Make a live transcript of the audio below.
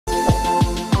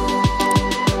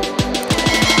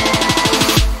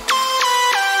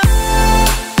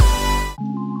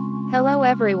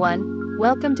everyone,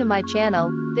 welcome to my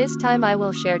channel. This time I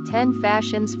will share 10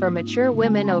 fashions for mature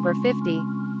women over 50.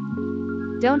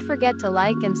 Don't forget to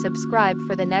like and subscribe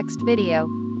for the next video.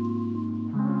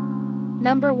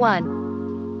 Number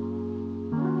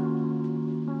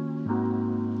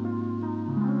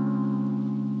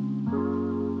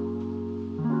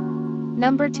 1.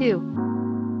 Number 2.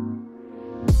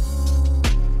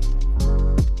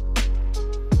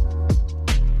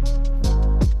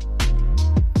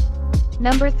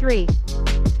 Number 3.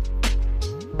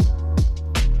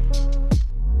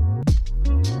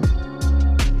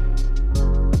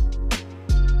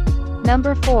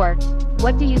 Number 4.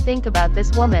 What do you think about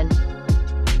this woman?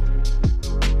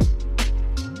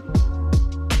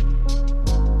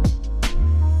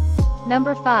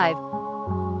 Number 5.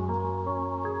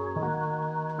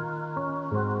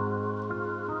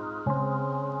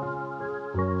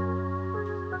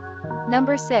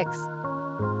 Number 6.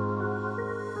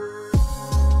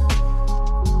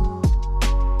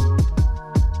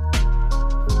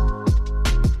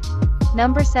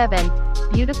 Number 7.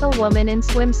 Beautiful woman in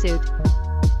swimsuit.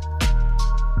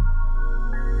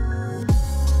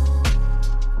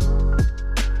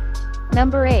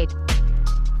 Number 8.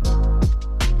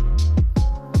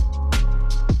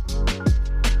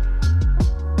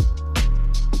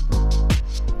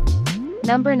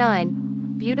 Number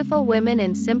 9. Beautiful women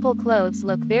in simple clothes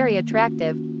look very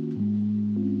attractive.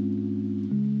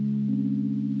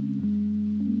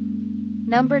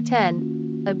 Number 10.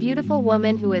 A beautiful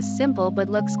woman who is simple but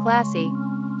looks classy.